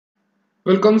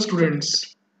Welcome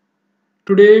students.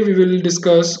 Today we will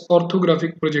discuss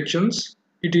orthographic projections.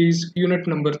 It is unit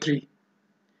number 3.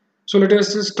 So let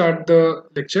us start the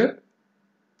lecture.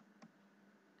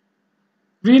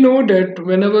 We know that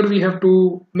whenever we have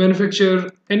to manufacture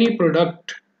any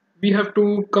product, we have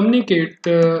to communicate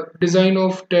the design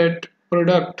of that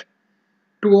product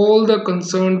to all the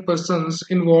concerned persons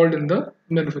involved in the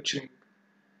manufacturing.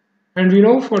 And we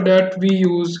know for that we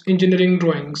use engineering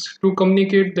drawings to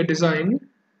communicate the design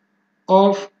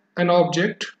of an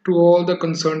object to all the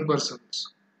concerned persons.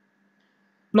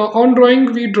 Now on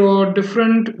drawing we draw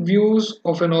different views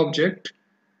of an object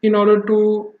in order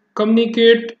to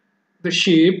communicate the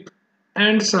shape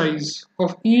and size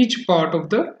of each part of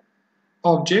the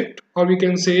object, or we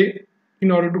can say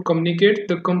in order to communicate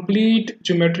the complete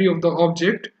geometry of the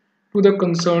object to the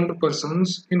concerned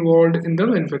persons involved in the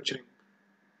manufacturing.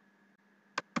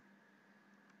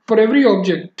 For every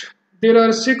object there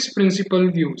are 6 principal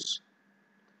views.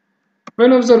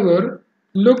 When observer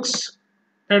looks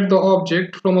at the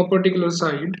object from a particular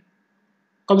side,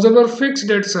 observer fix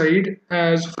that side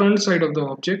as front side of the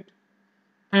object,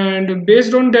 and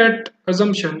based on that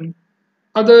assumption,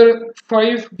 other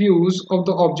 5 views of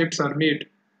the objects are made.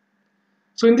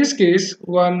 So in this case,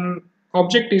 one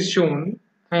object is shown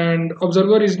and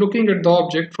observer is looking at the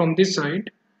object from this side,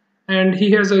 and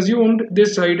he has assumed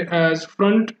this side as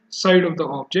front side of the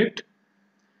object,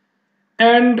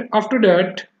 and after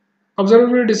that observer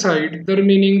will decide the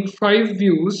remaining 5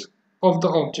 views of the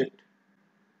object.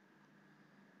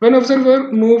 When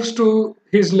observer moves to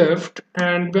his left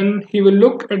and when he will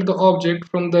look at the object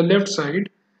from the left side,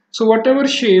 so whatever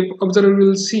shape observer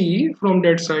will see from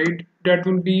that side, that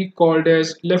will be called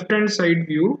as left hand side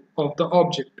view of the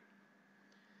object.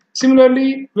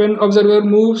 Similarly, when observer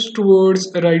moves towards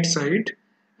the right side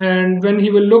and when he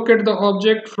will look at the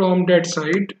object from that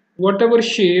side, whatever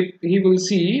shape he will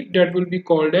see, that will be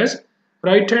called as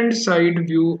right hand side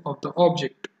view of the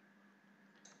object.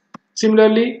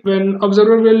 Similarly, when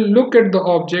observer will look at the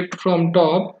object from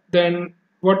top, then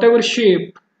whatever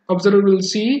shape observer will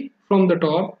see from the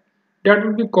top, that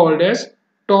will be called as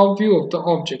top view of the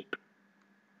object.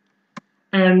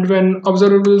 And when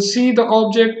observer will see the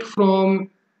object from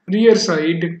rear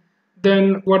side,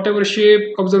 then whatever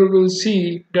shape observer will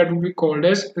see, that will be called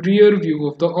as rear view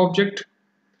of the object.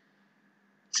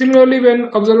 Similarly, when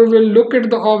observer will look at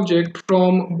the object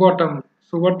from bottom,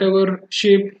 so whatever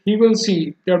shape he will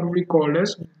see, that will be called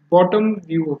as bottom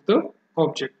view of the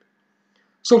object.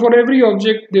 So for every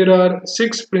object there are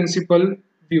 6 principal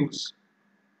views.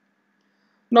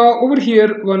 Now over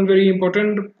here one very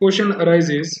important question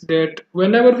arises that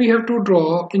whenever we have to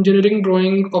draw engineering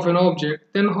drawing of an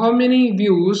object, then how many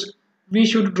views we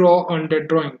should draw on that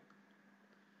drawing?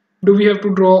 Do we have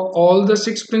to draw all the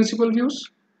 6 principal views?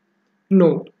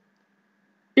 No.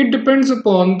 It depends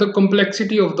upon the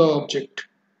complexity of the object.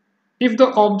 If the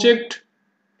object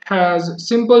has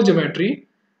simple geometry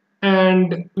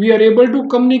and we are able to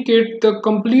communicate the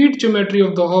complete geometry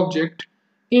of the object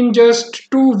in just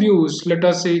 2 views, let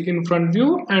us say in front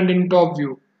view and in top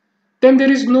view, then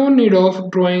there is no need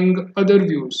of drawing other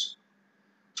views.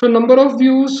 So number of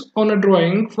views on a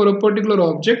drawing for a particular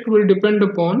object will depend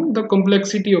upon the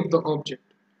complexity of the object.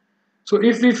 So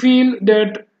if we feel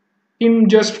that in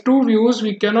just 2 views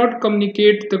we cannot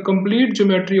communicate the complete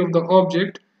geometry of the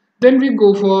object, then we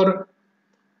go for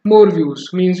more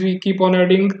views, means we keep on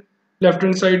adding left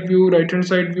hand side view, right hand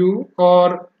side view,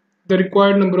 or the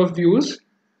required number of views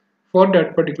for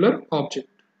that particular object.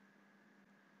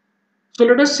 So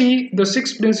let us see the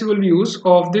 6 principal views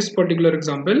of this particular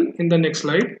example in the next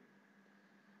slide.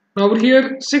 Now over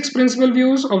here 6 principal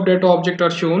views of that object are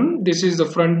shown. This is the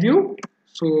front view.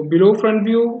 So below front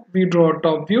view we draw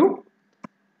top view,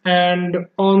 and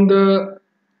on the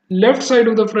left side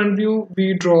of the front view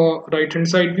we draw right hand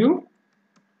side view,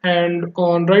 and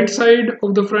on right side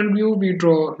of the front view we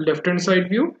draw left hand side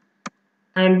view,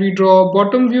 and we draw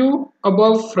bottom view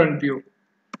above front view,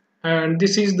 and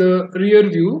this is the rear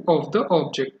view of the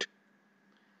object.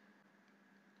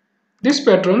 This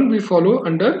pattern we follow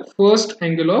under first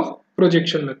angle of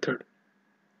projection method.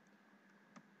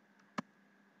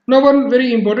 Now one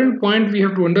very important point we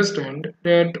have to understand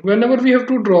that whenever we have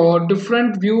to draw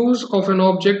different views of an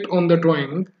object on the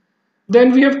drawing,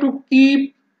 then we have to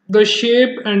keep the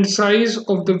shape and size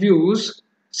of the views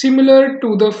similar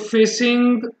to the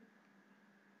facing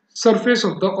surface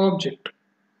of the object.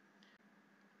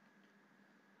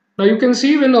 Now you can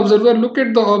see when observer look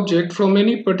at the object from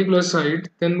any particular side,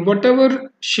 then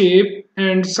whatever shape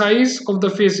and size of the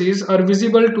faces are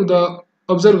visible to the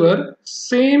observer,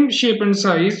 same shape and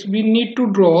size we need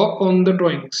to draw on the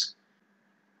drawings.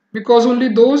 because only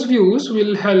those views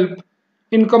will help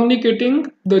in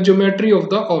communicating the geometry of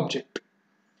the object.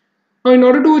 Now, in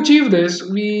order to achieve this,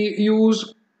 we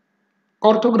use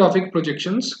orthographic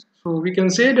projections. So we can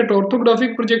say that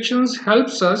orthographic projections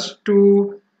helps us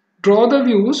to draw the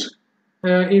views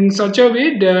in such a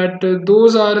way that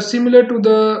those are similar to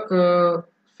the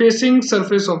facing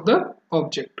surface of the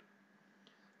object.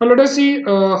 Now let us see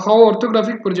how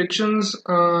orthographic projections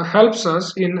helps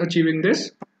us in achieving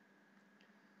this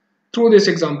through this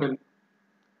example.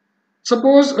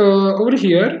 Suppose over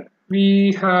here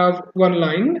we have one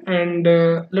line, and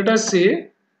let us say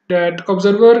that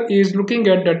observer is looking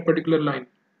at that particular line.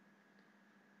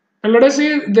 And let us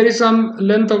say there is some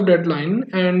length of that line,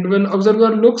 and when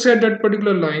observer looks at that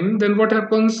particular line, then what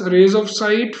happens? Rays of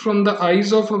sight from the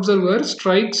eyes of observer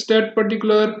strikes that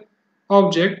particular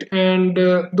object, and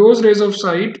those rays of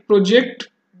sight project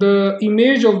the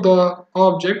image of the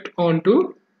object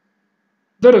onto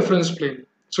the reference plane.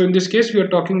 So in this case we are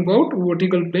talking about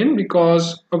vertical plane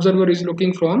because observer is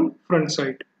looking from front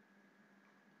side.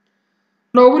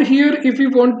 Now over here, if we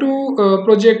want to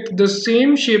project the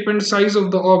same shape and size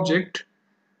of the object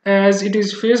as it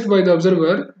is faced by the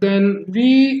observer, then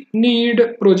we need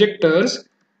projectors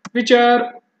which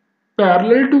are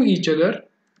parallel to each other,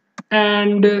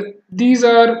 and these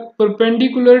are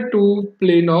perpendicular to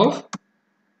plane of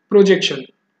projection.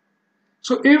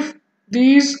 So if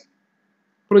these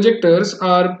projectors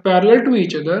are parallel to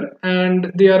each other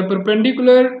and they are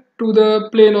perpendicular to the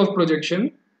plane of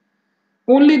projection,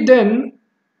 only then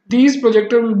these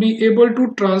projectors will be able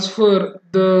to transfer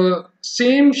the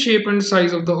same shape and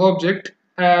size of the object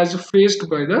as faced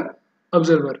by the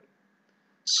observer.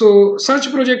 So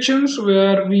such projections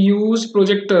where we use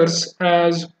projectors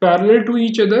as parallel to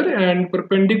each other and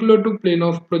perpendicular to plane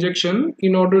of projection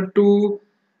in order to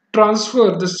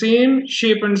transfer the same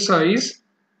shape and size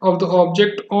of the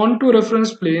object onto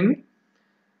reference plane,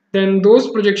 then those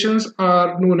projections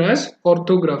are known as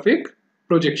orthographic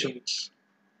projections.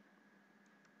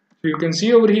 So you can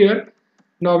see over here,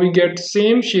 now we get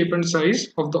same shape and size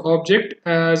of the object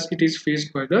as it is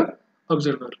faced by the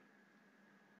observer.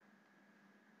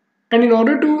 And in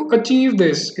order to achieve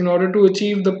this, in order to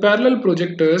achieve the parallel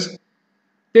projectors,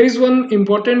 there is one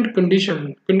important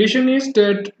condition. Condition is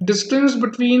that distance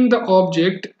between the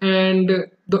object and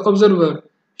the observer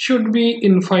should be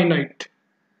infinite.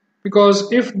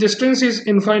 Because if distance is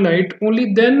infinite,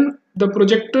 only then the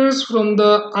projectors from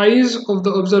the eyes of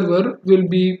the observer will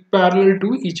be parallel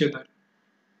to each other.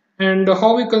 And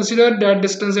how we consider that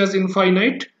distance as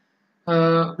infinite?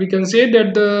 We can say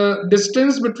that the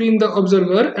distance between the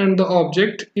observer and the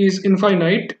object is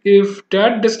infinite if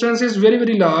that distance is very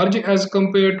very large as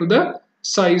compared to the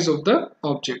size of the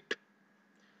object.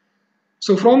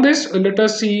 So from this, let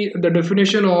us see the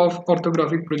definition of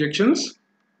orthographic projections.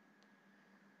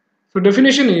 So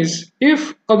definition is,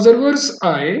 if observer's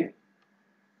eye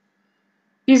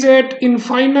is at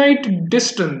infinite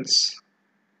distance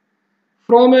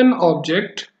from an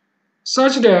object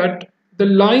such that the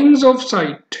lines of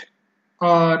sight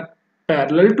are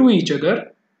parallel to each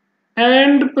other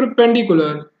and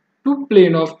perpendicular to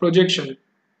plane of projection,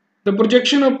 the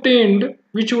projection obtained,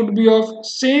 which would be of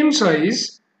same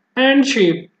size and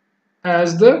shape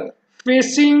as the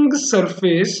facing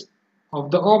surface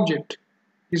of the object,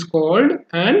 is called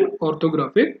an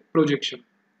orthographic projection.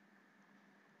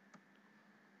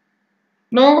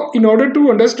 Now, in order to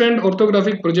understand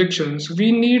orthographic projections,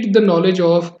 we need the knowledge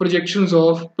of projections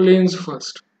of planes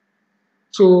first.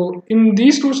 So, in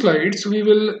these two slides, we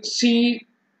will see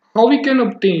how we can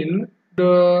obtain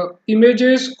the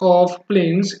images of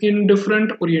planes in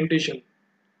different orientation.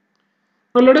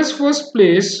 Now, let us first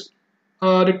place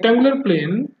a rectangular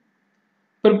plane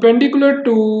perpendicular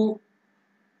to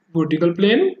vertical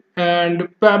plane and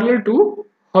parallel to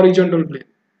horizontal plane.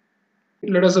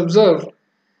 Let us observe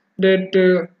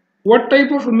that what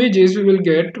type of images we will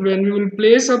get when we will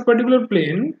place a particular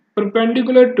plane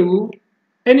perpendicular to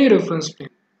any reference plane.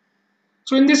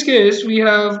 So in this case, we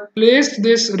have placed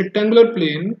this rectangular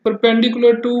plane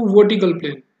perpendicular to vertical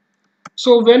plane.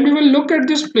 So when we will look at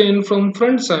this plane from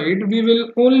front side, we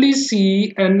will only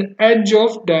see an edge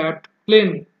of that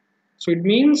plane. So it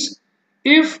means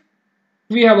if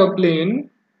we have a plane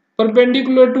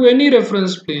perpendicular to any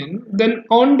reference plane, then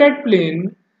on that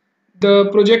plane,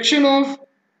 the projection of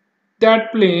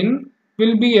that plane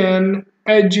will be an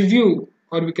edge view,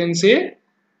 or we can say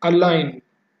a line.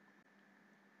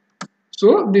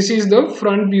 So this is the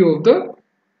front view of the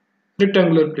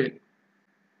rectangular plane.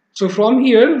 So from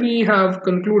here we have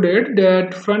concluded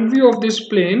that front view of this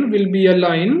plane will be a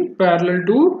line parallel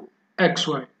to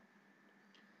xy.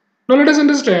 Now let us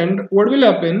understand what will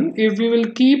happen if we will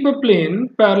keep a plane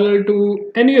parallel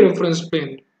to any reference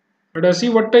plane. Let us see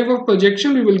what type of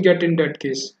projection we will get in that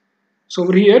case. So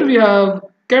over here we have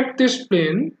kept this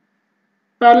plane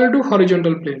parallel to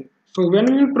horizontal plane. So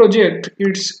when we will project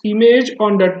its image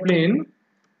on that plane,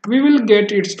 we will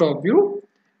get its top view,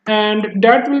 and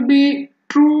that will be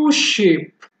true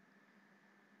shape.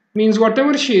 Means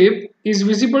whatever shape is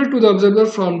visible to the observer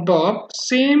from top,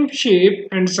 same shape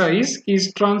and size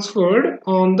is transferred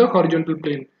on the horizontal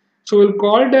plane. So we'll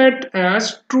call that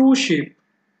as true shape.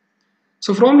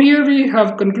 So from here we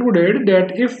have concluded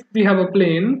that if we have a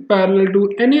plane parallel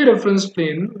to any reference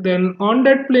plane, then on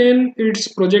that plane its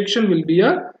projection will be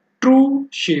a true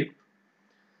shape.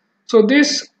 So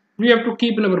this we have to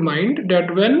keep in our mind,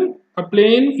 that when a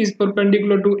plane is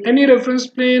perpendicular to any reference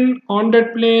plane, on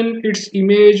that plane its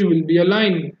image will be a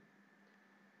line.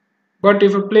 But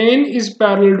if a plane is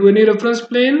parallel to any reference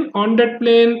plane, on that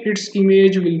plane its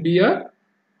image will be a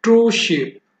true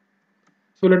shape.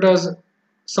 So let us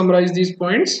summarize these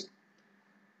points.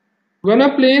 When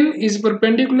a plane is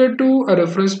perpendicular to a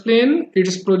reference plane,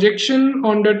 its projection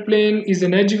on that plane is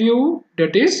an edge view,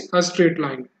 that is a straight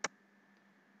line.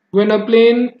 When a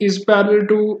plane is parallel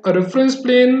to a reference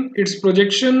plane, its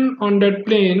projection on that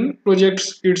plane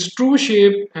projects its true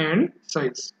shape and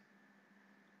size.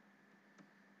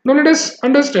 Now let us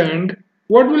understand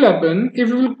what will happen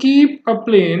if we will keep a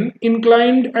plane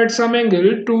inclined at some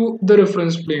angle to the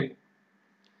reference plane.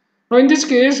 Now in this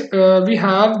case, we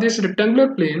have this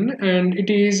rectangular plane and it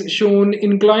is shown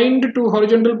inclined to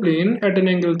horizontal plane at an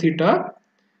angle theta,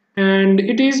 and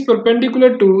it is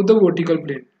perpendicular to the vertical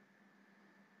plane.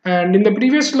 And in the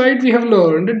previous slide we have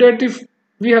learned that if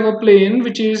we have a plane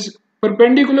which is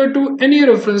perpendicular to any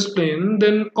reference plane,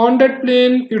 then on that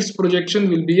plane its projection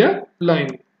will be a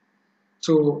line.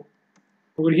 So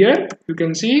over here you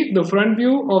can see the front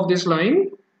view of this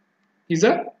line is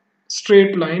a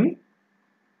straight line,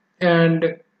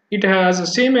 and it has the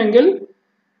same angle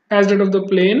as that of the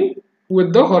plane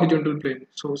with the horizontal plane.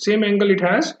 So same angle it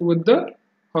has with the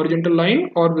horizontal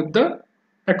line or with the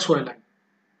XY line.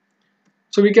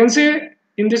 So we can say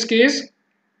in this case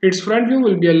its front view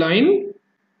will be a line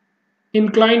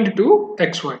inclined to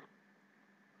XY.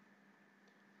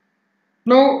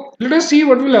 Now let us see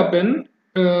what will happen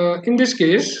in this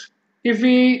case if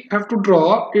we have to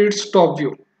draw its top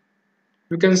view.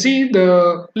 You can see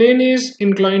the plane is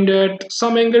inclined at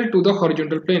some angle to the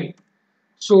horizontal plane.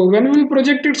 So when we will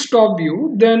project its top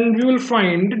view, then we will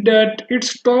find that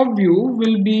its top view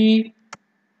will be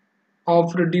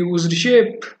of reduced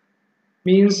shape.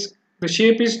 Means the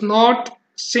shape is not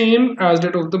same as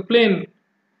that of the plane.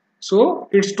 So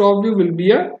its top view will be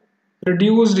a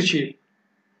reduced shape.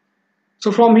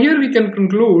 So from here we can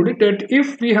conclude that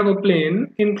if we have a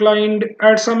plane inclined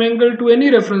at some angle to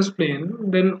any reference plane,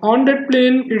 then on that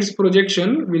plane its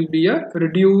projection will be a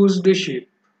reduced shape.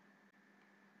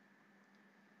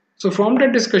 So from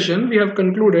that discussion we have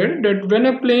concluded that when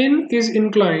a plane is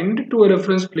inclined to a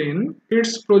reference plane,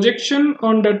 its projection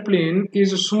on that plane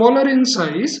is smaller in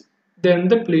size than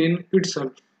the plane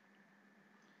itself.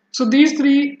 So these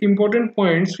three important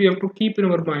points we have to keep in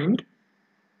our mind.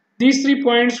 These 3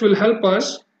 points will help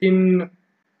us in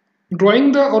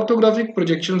drawing the orthographic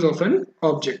projections of an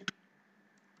object.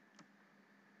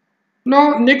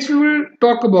 Now next we will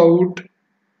talk about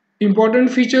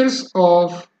important features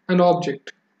of an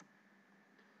object.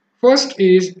 First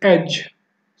is edge.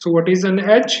 So what is an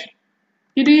edge?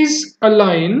 It is a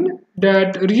line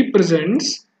that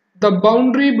represents the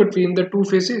boundary between the two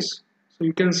faces. So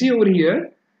you can see over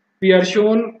here we are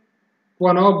shown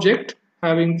one object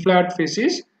having flat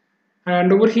faces,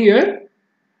 and over here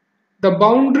the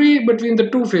boundary between the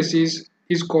two faces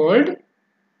is called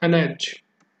an edge.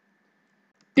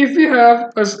 If we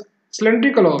have a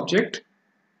cylindrical object,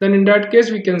 then in that case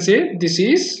we can say this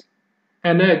is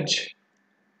an edge,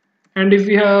 and if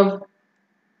we have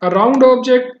a round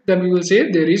object, then we will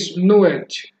say there is no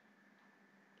edge.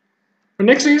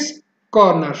 Next is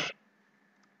corner.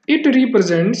 It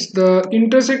represents the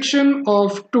intersection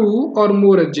of two or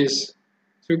more edges.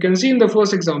 So you can see in the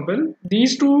first example,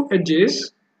 these two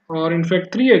edges, or in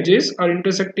fact 3 edges, are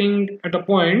intersecting at a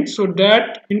point, so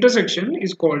that intersection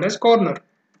is called as corner.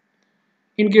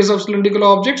 In case of cylindrical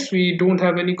objects, we don't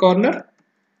have any corner.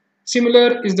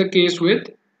 Similar is the case with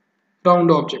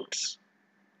round objects.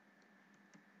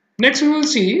 Next we will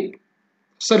see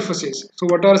surfaces. So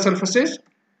what are surfaces?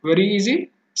 Very easy.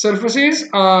 Surfaces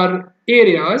are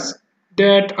areas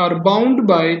that are bound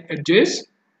by edges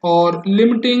or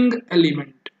limiting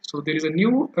element. So there is a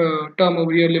new term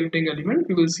over here, limiting element.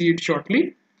 We will see it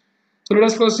shortly. So let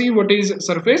us first see what is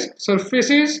surface.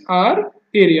 Surfaces are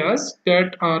areas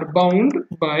that are bound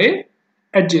by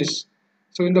edges.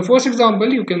 So in the first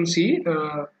example, you can see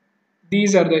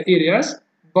these are the areas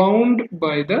bound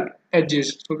by the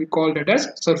edges. So we call that as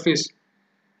surface.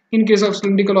 In case of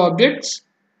cylindrical objects,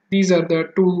 these are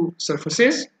the two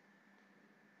surfaces.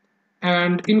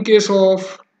 And in case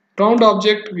of round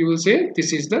object, we will say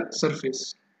this is the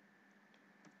surface.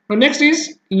 Now next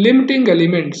is limiting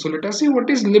element. So let us see what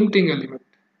is limiting element.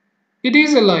 It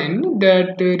is a line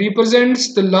that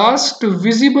represents the last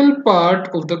visible part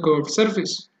of the curved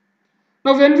surface.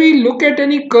 Now when we look at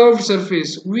any curved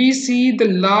surface, we see the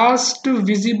last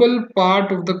visible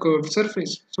part of the curved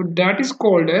surface. So that is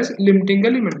called as limiting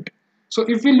element. So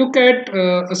if we look at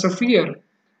a sphere,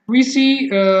 we see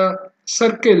a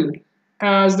circle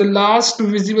as the last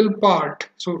visible part.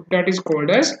 So that is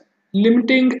called as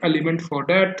limiting element for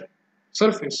that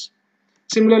surface.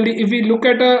 Similarly, if we look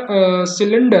at a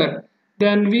cylinder,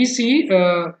 then we see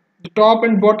the top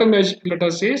and bottom edge, let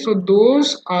us say. So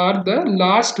those are the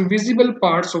last visible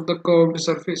parts of the curved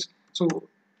surface. So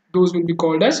those will be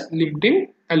called as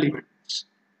limiting elements.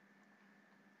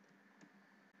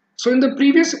 So in the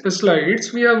previous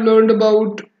slides, we have learned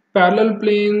about parallel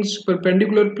planes,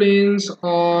 perpendicular planes,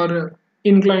 or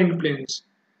inclined planes.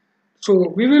 So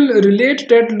we will relate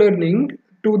that learning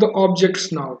to the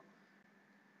objects now.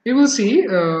 We will see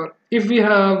if we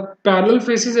have parallel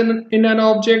faces in an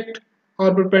object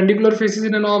or perpendicular faces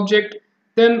in an object,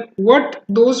 then what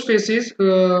those faces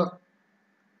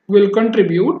will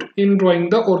contribute in drawing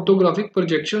the orthographic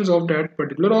projections of that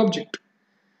particular object.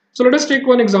 So let us take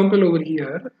one example over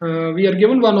here. We are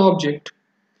given one object.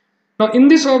 Now in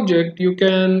this object you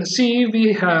can see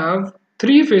we have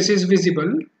three faces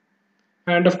visible,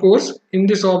 and of course in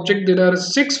this object there are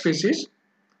six faces.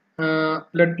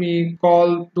 Let me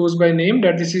call those by name,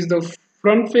 that this is the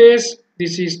front face,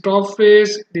 this is top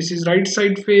face, this is right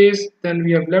side face, then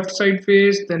we have left side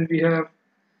face, then we have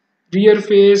rear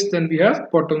face, then we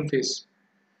have bottom face.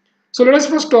 So let us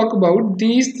first talk about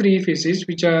these three faces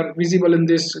which are visible in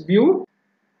this view.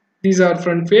 These are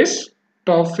front face,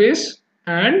 top face,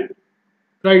 and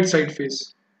right side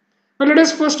face. Now let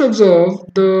us first observe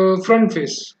the front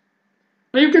face.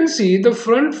 Now you can see the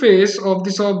front face of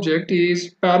this object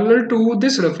is parallel to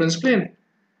this reference plane.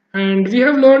 And we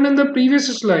have learned in the previous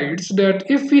slides that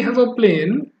if we have a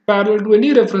plane parallel to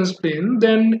any reference plane,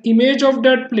 then image of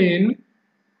that plane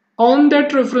on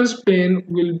that reference plane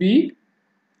will be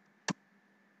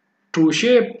true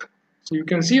shape. So you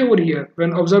can see over here,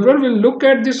 when observer will look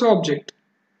at this object,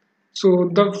 so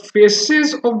the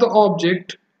faces of the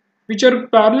object which are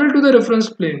parallel to the reference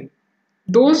plane,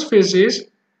 those faces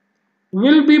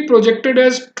will be projected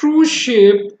as true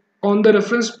shape on the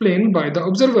reference plane by the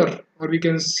observer, or we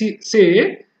can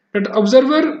say that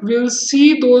observer will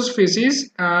see those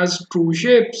faces as true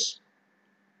shapes.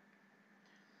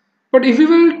 But if we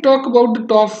will talk about the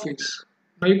top face,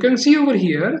 now you can see over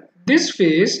here this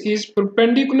face is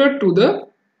perpendicular to the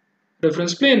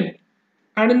reference plane,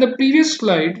 and in the previous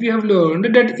slide we have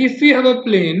learned that if we have a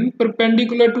plane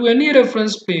perpendicular to any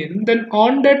reference plane, then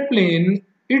on that plane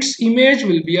its image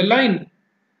will be a line.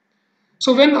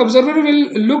 So when observer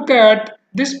will look at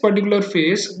this particular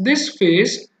face, this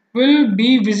face will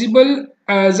be visible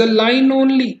as a line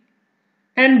only,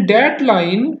 and that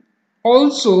line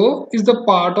also is the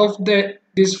part of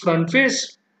this front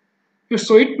face.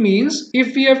 So it means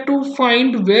if we have to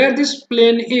find where this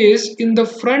plane is in the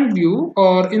front view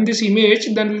or in this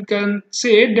image, then we can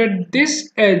say that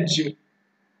this edge,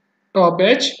 top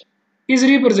edge, is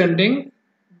representing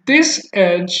this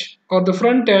edge or the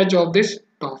front edge of this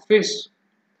top face.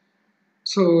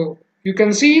 So you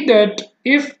can see that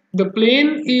if the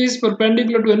plane is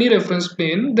perpendicular to any reference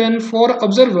plane, then for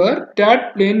observer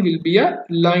that plane will be a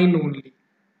line only.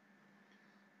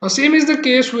 Now same is the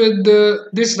case with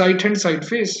this right hand side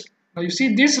face. Now you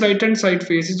see this right hand side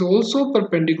face is also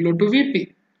perpendicular to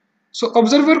VP. So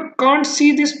observer can't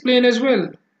see this plane as well.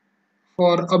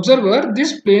 For observer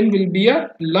this plane will be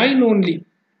a line only,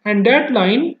 and that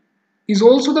line is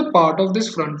also the part of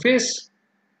this front face.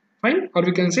 Fine, or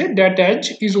we can say that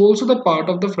edge is also the part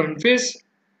of the front face.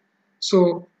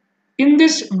 So in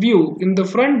this view, in the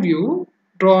front view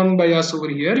drawn by us over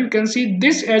here, you can see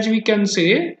this edge we can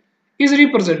say is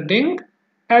representing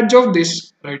edge of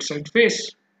this right side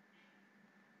face.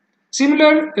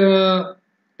 Similar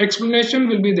explanation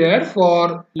will be there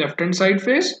for left hand side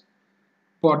face,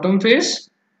 bottom face.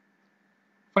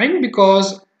 Fine,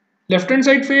 because left hand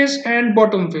side face and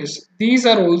bottom face, these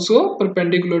are also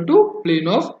perpendicular to plane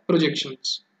of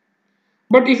projections.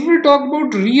 But if we talk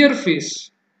about rear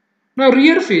face, now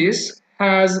rear face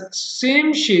has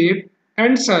same shape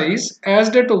and size as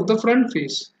that of the front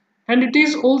face, and it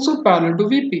is also parallel to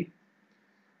VP.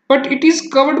 But it is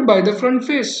covered by the front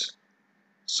face.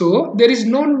 So there is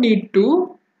no need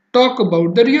to talk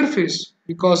about the rear face,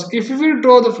 because if we will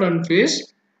draw the front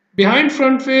face, behind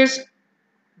front face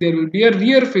there will be a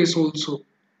rear face also,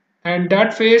 and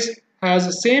that face has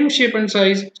the same shape and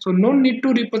size, so no need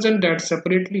to represent that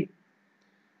separately.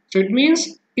 So it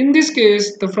means in this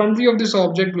case the front view of this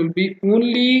object will be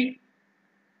only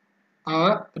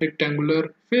a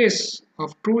rectangular face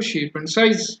of true shape and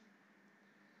size.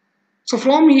 So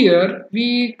from here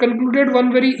we concluded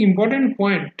one very important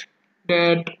point,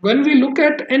 that when we look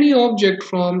at any object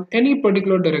from any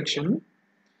particular direction,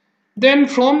 then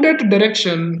from that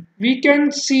direction we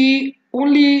can see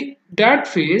only that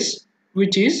face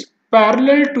which is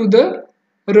parallel to the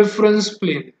reference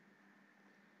plane,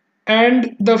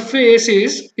 and the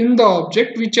faces in the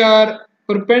object which are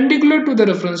perpendicular to the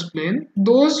reference plane,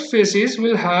 those faces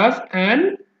will have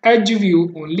an edge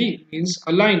view only, means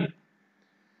a line.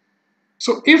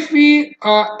 So if we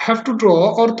have to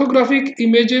draw orthographic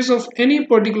images of any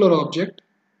particular object,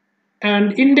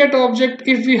 and in that object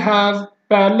if we have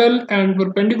parallel and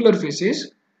perpendicular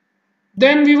faces,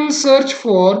 then we will search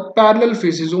for parallel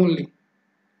faces only.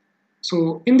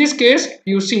 So in this case,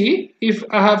 you see, if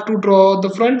I have to draw the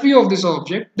front view of this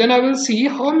object, then I will see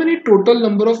how many total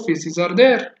number of faces are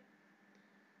there.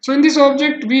 So in this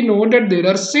object we know that there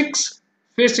are 6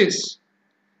 faces.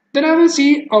 Then I will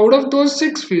see out of those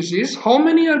 6 faces how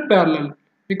many are parallel,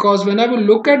 because when I will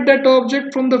look at that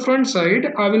object from the front side,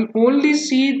 I will only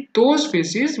see those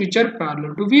faces which are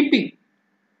parallel to VP.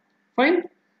 Fine.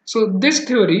 So this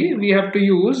theory we have to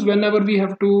use whenever we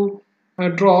have to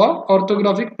draw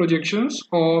orthographic projections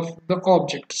of the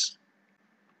objects.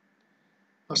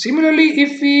 Now, similarly,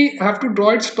 if we have to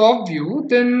draw its top view,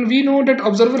 then we know that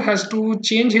observer has to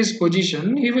change his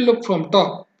position. He will look from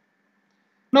top.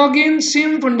 Now again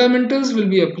same fundamentals will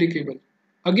be applicable.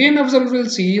 Again observer will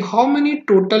see how many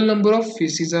total number of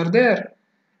faces are there,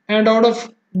 and out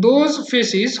of those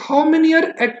faces how many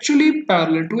are actually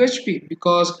parallel to HP,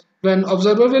 because when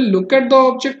observer will look at the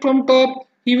object from top,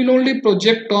 he will only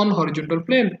project on horizontal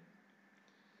plane.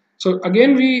 So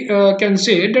again we can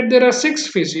say that there are 6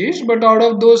 faces, but out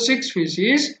of those 6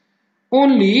 faces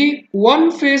only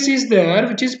one face is there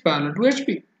which is parallel to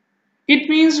HP. It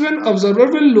means when observer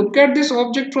will look at this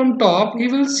object from top, he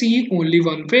will see only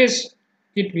one face.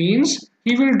 It means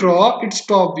he will draw its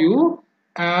top view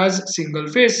as single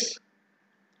face.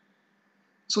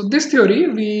 So this theory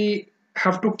we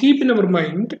have to keep in our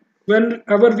mind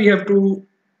whenever we have to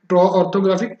draw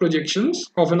orthographic projections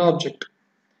of an object.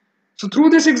 So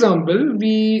through this example,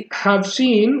 we have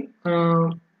seen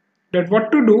that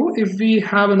what to do if we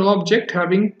have an object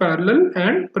having parallel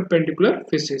and perpendicular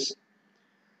faces.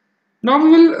 Now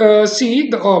we will see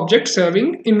the objects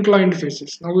having inclined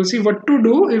faces. Now we'll see what to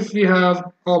do if we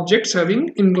have objects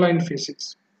having inclined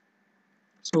faces.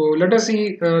 So let us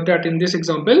see that in this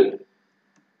example.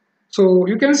 So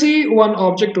you can see one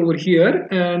object over here,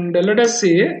 and let us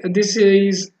say this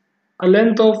is a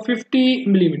length of 50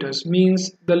 millimeters,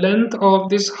 means the length of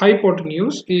this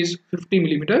hypotenuse is 50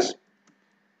 millimeters,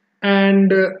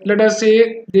 and let us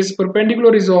say this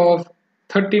perpendicular is of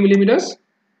 30 millimeters,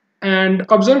 and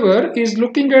observer is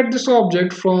looking at this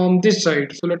object from this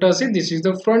side. So let us say this is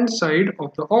the front side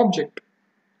of the object.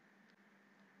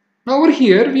 Now over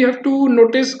here we have to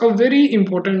notice a very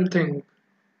important thing.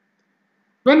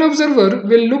 When observer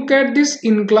will look at this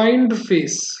inclined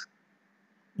face,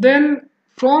 then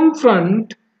from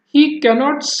front he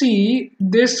cannot see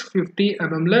this 50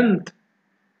 mm length.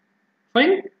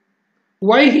 Fine.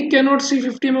 Why he cannot see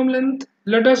 50 mm length?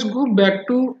 Let us go back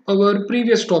to our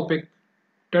previous topic,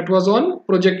 that was on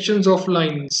projections of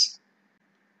lines.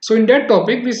 So in that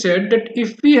topic we said that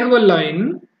if we have a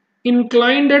line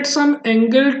inclined at some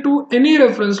angle to any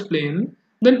reference plane,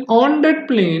 then on that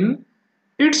plane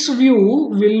its view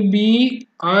will be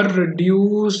a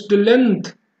reduced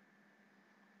length.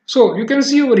 So you can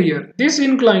see over here, this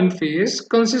inclined face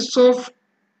consists of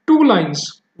 2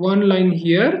 lines, one line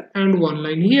here and one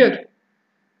line here,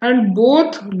 and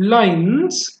both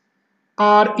lines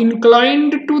are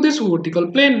inclined to this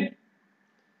vertical plane.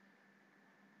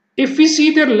 If we see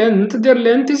their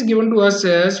length is given to us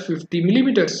as 50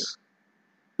 millimeters.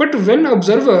 But when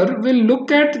observer will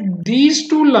look at these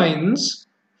 2 lines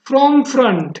from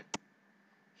front,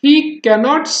 he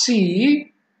cannot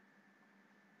see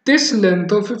this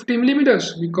length of 50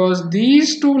 millimeters because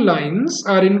these 2 lines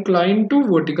are inclined to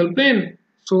vertical plane.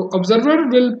 So observer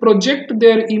will project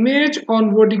their image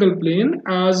on vertical plane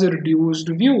as a reduced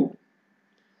view.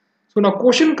 So now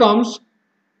question comes,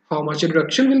 how much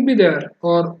reduction will be there,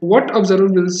 or what observer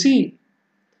will see?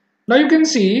 Now you can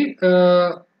see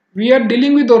we are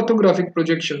dealing with orthographic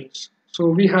projections. So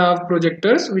we have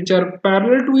projectors which are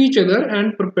parallel to each other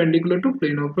and perpendicular to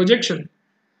plane of projection.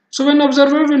 So when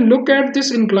observer will look at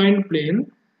this inclined plane,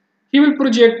 he will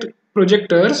project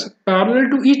projectors parallel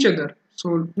to each other.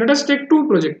 So let us take two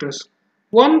projectors.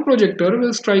 One projector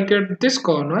will strike at this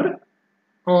corner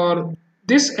or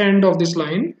this end of this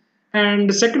line, and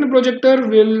the second projector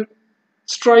will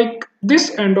strike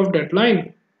this end of that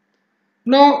line.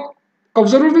 Now,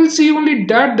 observer will see only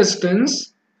that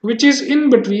distance which is in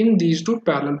between these two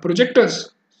parallel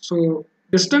projectors. So,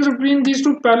 distance between these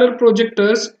two parallel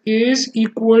projectors is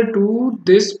equal to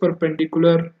this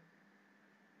perpendicular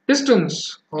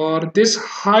distance or this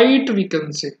height, we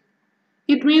can say.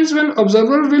 It means when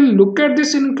observer will look at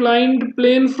this inclined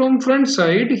plane from front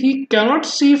side, he cannot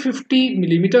see 50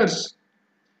 millimeters.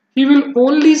 He will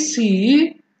only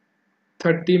see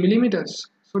 30 millimeters.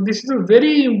 So this is a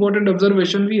very important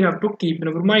observation we have to keep in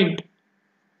our mind.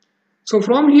 So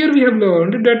from here we have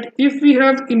learned that if we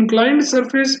have inclined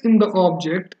surface in the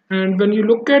object, and when you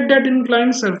look at that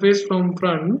inclined surface from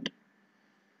front,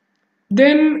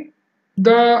 then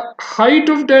the height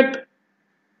of that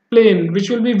plane which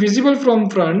will be visible from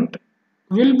front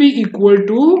will be equal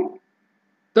to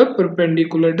the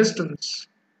perpendicular distance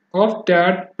of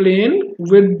that plane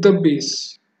with the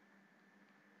base.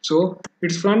 So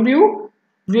its front view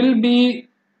will be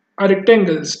a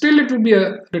rectangle. Still it will be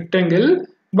a rectangle,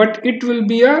 but it will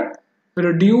be a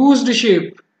reduced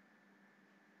shape.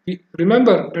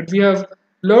 Remember that we have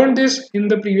learned this in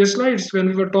the previous slides when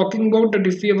we were talking about that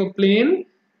if we have a plane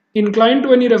inclined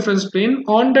to any reference plane,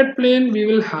 on that plane we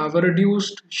will have a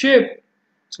reduced shape.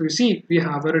 So you see we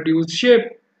have a reduced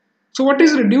shape. So what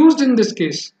is reduced in this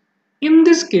case? In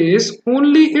this case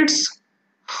only its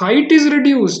height is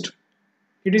reduced.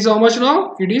 It is how much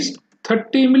now? It is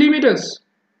 30 millimeters.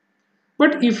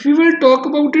 But if we will talk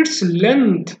about its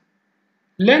length,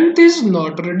 length is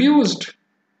not reduced.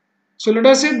 So let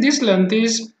us say this length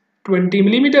is 20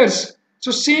 millimeters.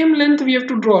 So same length we have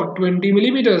to draw 20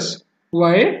 millimeters.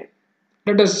 Why?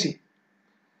 Let us see.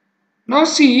 Now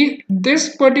see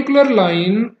this particular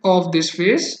line of this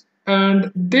face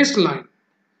and this line.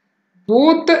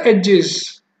 Both the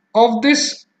edges of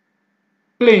this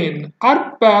plane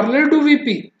are parallel to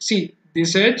VP. See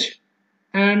this edge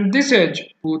and this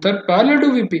edge both are parallel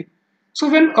to VP. So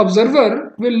when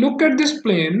observer will look at this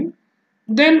plane,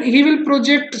 then he will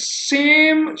project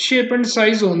same shape and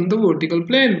size on the vertical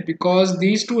plane because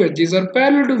these two edges are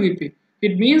parallel to VP.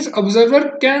 It means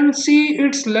observer can see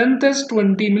its length as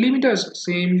 20 millimeters,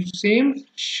 same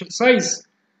size.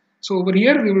 So over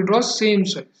here we will draw same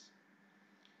size.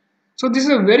 So this is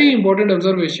a very important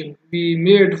observation we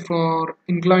made for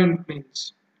inclined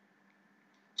planes.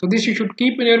 So this you should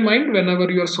keep in your mind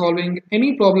whenever you are solving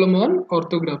any problem on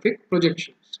orthographic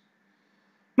projections.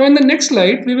 Now in the next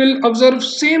slide, we will observe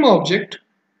same object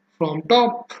from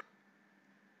top.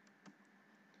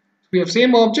 We have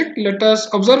same object, let us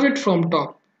observe it from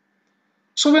top.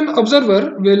 So when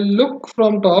observer will look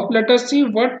from top, let us see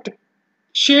what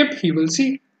shape he will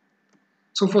see.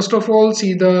 So first of all,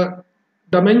 see the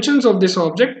dimensions of this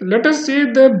object. Let us say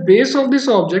the base of this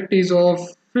object is of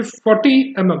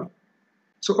 40 mm.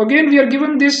 So again we are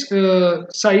given this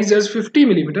size as 50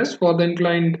 millimeters for the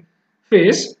inclined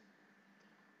face.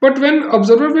 But when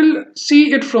observer will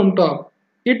see it from top,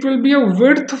 it will be a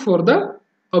width for the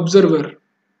observer.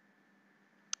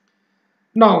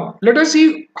 Now let us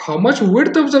see how much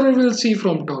width observer will see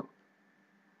from top.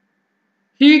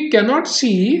 He cannot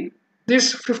see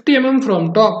this 50 mm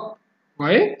from top.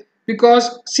 Why?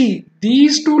 Because see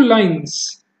these two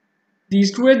lines,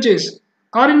 these two edges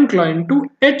are inclined to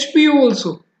HP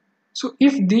also. So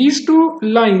if these two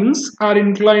lines are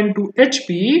inclined to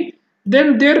HP,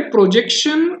 then their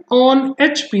projection on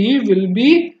HP will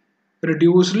be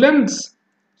reduced lengths.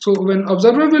 So when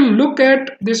observer will look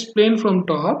at this plane from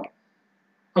top,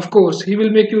 of course he will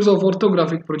make use of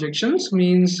orthographic projections,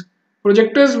 means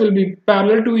projectors will be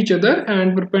parallel to each other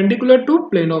and perpendicular to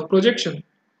plane of projection.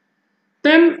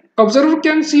 Then observer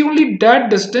can see only that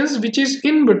distance which is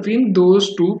in between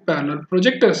those two parallel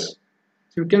projectors.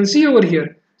 So you can see over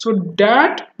here. So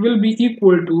that will be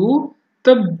equal to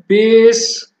the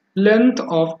base length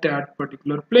of that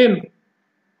particular plane.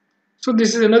 So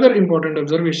this is another important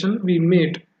observation we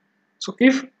made. So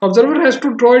if observer has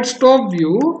to draw its top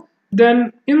view,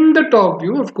 then in the top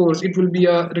view, of course, it will be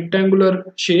a rectangular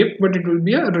shape, but it will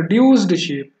be a reduced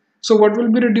shape. So what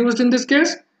will be reduced in this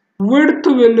case? Width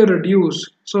will reduce.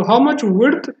 So how much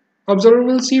width observer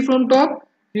will see from top?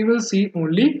 He will see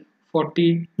only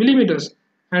 40 millimeters,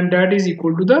 and that is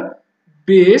equal to the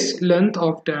base length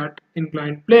of that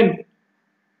inclined plane.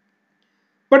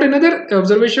 But another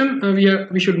observation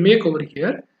we should make over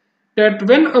here, that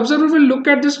when observer will look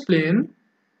at this plane,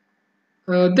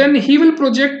 then he will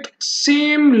project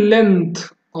same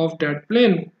length of that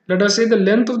plane. Let us say the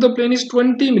length of the plane is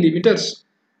 20 millimeters.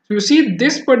 So you see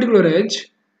this particular edge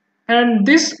and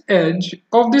this edge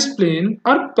of this plane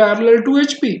are parallel to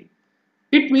HP.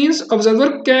 It means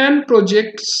observer can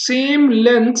project same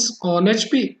lengths on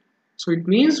HP. So it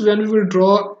means when we will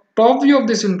draw top view of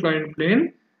this inclined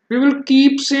plane, we will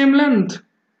keep same length.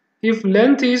 If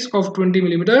length is of 20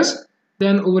 millimeters,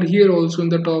 then over here also in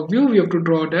the top view we have to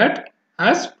draw that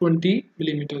as 20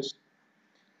 millimeters.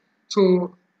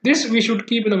 So this we should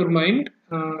keep in our mind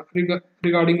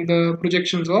regarding the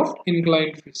projections of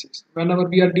inclined faces whenever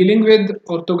we are dealing with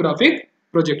orthographic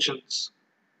projections.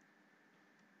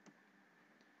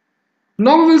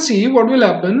 Now we will see what will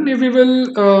happen if we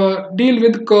will deal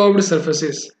with curved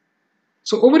surfaces.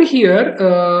 So over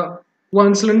here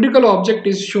one cylindrical object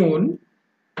is shown,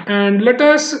 and let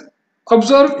us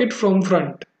observe it from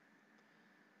front.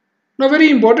 Now very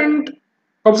important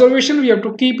observation we have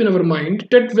to keep in our mind,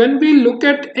 that when we look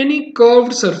at any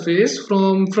curved surface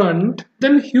from front,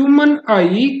 then human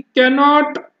eye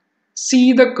cannot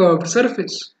see the curved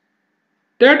surface.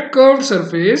 That curved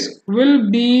surface will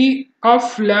be a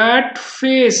flat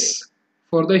face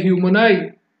for the human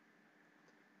eye.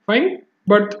 Fine,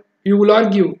 but you will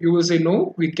argue, you will say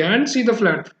no, we can't see the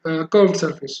flat curved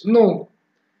surface. No,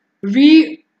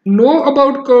 we know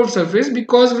about curved surface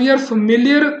because we are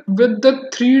familiar with the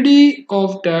 3D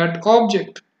of that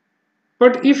object.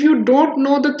 But if you don't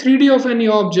know the 3D of any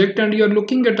object and you are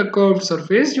looking at a curved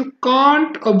surface, you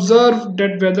can't observe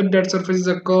that whether that surface is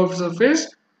a curved surface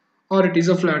or it is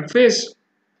a flat face.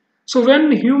 So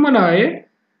when human eye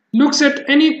looks at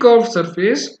any curved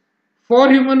surface,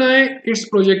 for human eye its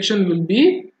projection will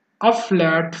be a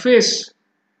flat face.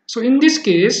 So in this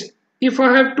case, if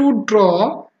I have to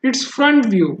draw its front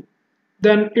view,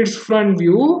 then its front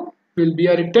view will be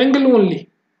a rectangle only.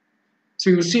 So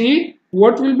you see,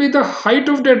 what will be the height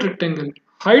of that rectangle?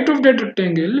 Height of that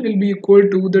rectangle will be equal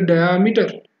to the diameter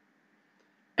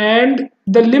and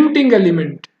the limiting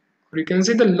element, or you can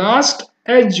say the last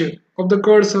edge of the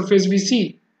curved surface we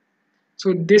see.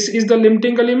 So this is the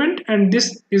limiting element and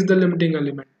this is the limiting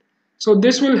element. So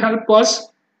this will help us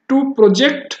to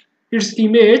project its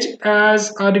image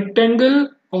as a rectangle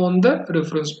on the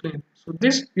reference plane. So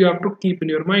this you have to keep in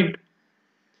your mind.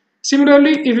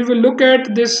 Similarly, if we will look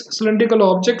at this cylindrical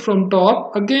object from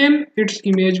top, again its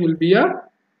image will be a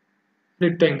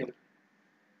rectangle.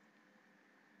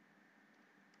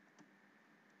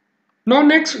 Now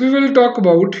next we will talk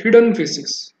about hidden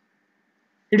faces.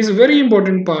 It is a very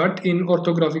important part in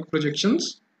orthographic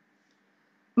projections.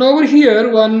 Now over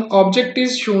here one object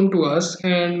is shown to us,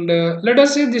 and let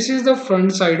us say this is the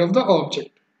front side of the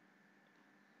object.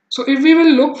 So if we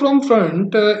will look from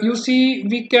front, you see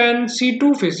we can see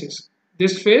two faces,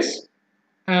 this face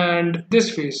and this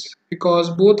face, because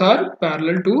both are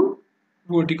parallel to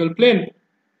vertical plane.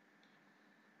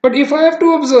 But if I have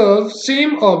to observe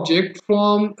same object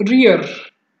from rear,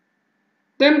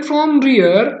 then from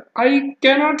rear I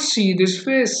cannot see this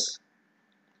face.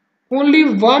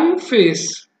 Only one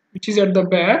face, which is at the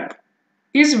back,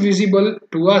 is visible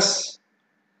to us.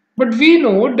 But we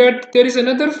know that there is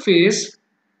another face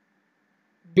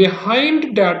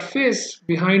behind that face,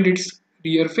 behind its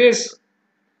rear face.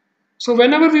 So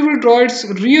whenever we will draw its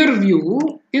rear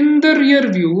view, in the rear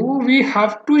view we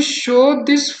have to show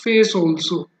this face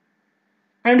also.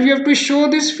 And we have to show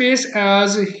this face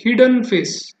as a hidden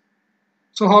face.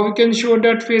 So how we can show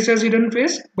that face as hidden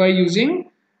face? By using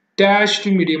dashed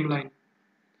medium line.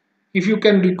 If you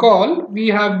can recall, we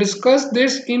have discussed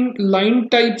this in line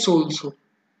types also,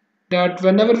 that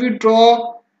whenever we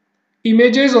draw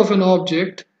images of an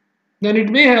object, then it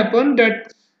may happen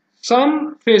that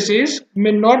some faces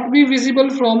may not be visible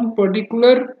from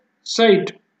particular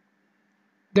side.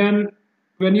 Then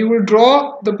when you will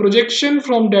draw the projection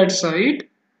from that side,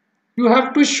 you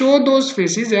have to show those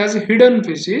faces as hidden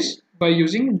faces by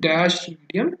using dashed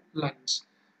medium lines.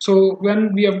 So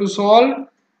when we have to solve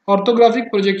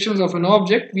orthographic projections of an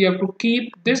object, we have to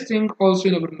keep this thing also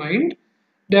in our mind,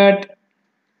 that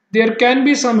there can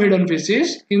be some hidden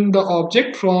faces in the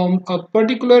object from a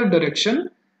particular direction.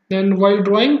 Then while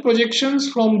drawing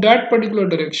projections from that particular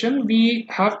direction, we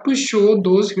have to show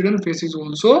those hidden faces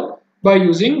also by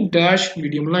using dashed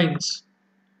medium lines.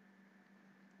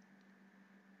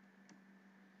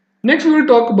 Next we will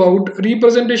talk about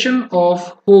representation of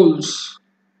holes.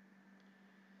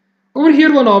 Over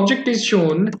here one object is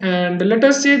shown, and let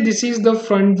us say this is the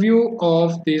front view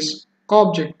of this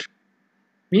object.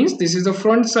 Means this is the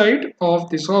front side of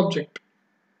this object.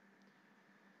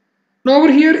 Now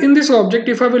over here in this object,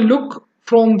 if I will look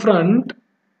from front,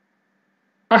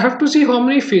 I have to see how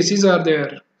many faces are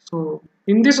there. So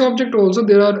in this object also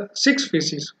there are 6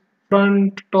 faces: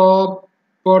 front, top,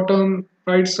 bottom,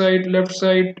 right side, left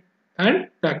side, and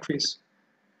back face.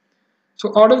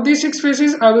 So out of these 6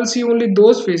 faces, I will see only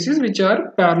those faces which are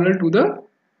parallel to the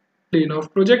plane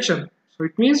of projection. So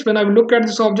it means when I look at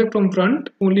this object from front,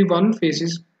 only one face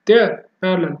is there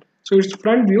parallel. So its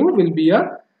front view will be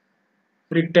a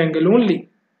rectangle only.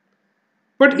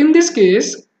 But in this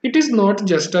case, it is not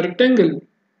just a rectangle.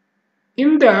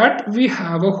 In that we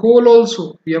have a hole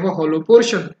also. We have a hollow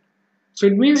portion. So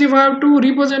it means if I have to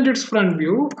represent its front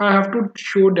view, I have to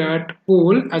show that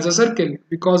hole as a circle,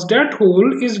 because that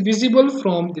hole is visible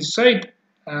from this side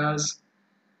as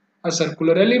a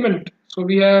circular element. So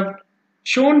we have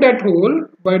shown that hole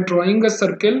by drawing a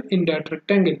circle in that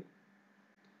rectangle.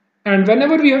 And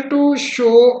whenever we have to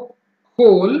show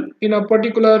hole in a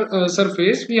particular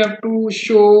surface, we have to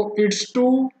show its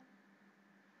two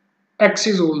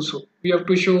axes also. We have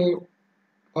to show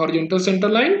horizontal center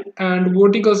line and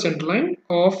vertical center line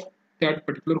of that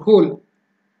particular hole.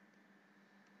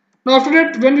 Now after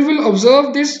that, when we will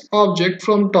observe this object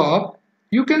from top,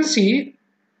 you can see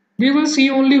we will see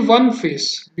only one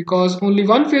face, because only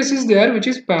one face is there which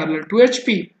is parallel to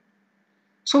HP.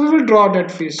 So we will draw that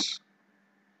face,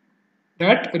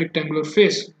 that rectangular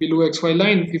face below XY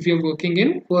line if we are working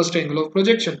in first angle of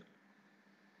projection.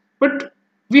 But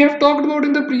we have talked about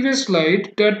in the previous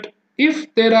slide that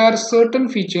if there are certain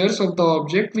features of the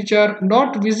object which are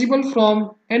not visible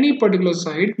from any particular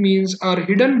side, means are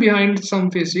hidden behind some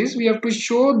faces, we have to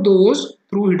show those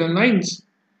through hidden lines.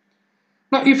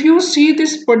 Now if you see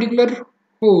this particular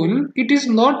hole, it is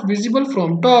not visible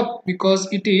from top because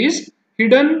it is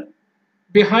hidden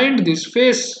behind this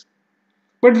face.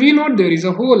 But we know there is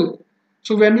a hole.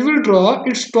 So when we will draw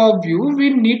its top view,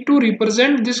 we need to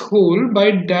represent this hole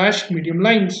by dashed medium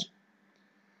lines.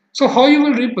 So how you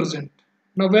will represent?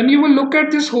 Now when you will look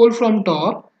at this hole from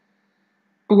top,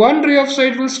 one ray of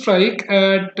sight will strike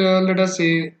at let us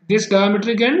say this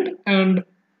diametric end, and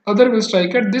other will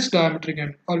strike at this diametric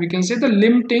end, or we can say the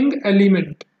limiting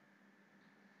element.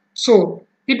 So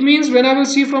it means when I will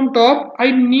see from top,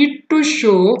 I need to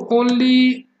show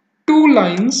only two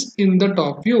lines in the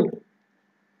top view.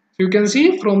 So you can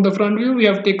see from the front view we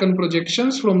have taken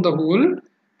projections from the hole,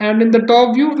 and in the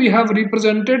top view we have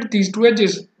represented these two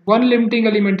edges, one limiting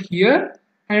element here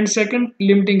and second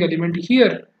limiting element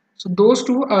here. So those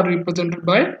two are represented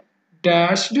by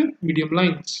dashed medium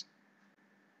lines.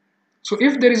 So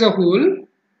if there is a hole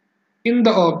in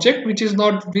the object which is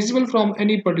not visible from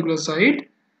any particular side,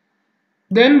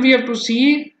 then we have to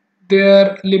see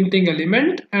their limiting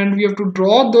element and we have to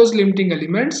draw those limiting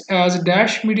elements as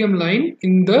dash medium line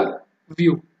in the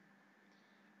view.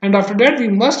 And after that we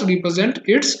must represent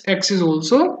its axis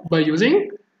also by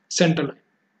using center line.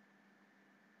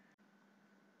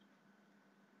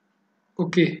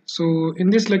 Okay, so in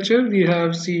this lecture we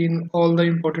have seen all the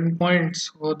important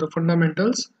points or the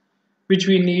fundamentals which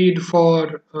we need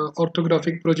for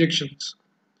orthographic projections.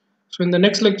 So in the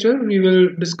next lecture, we will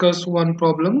discuss one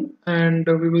problem and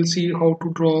we will see how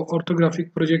to draw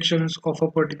orthographic projections of a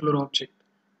particular object.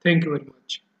 Thank you very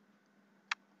much.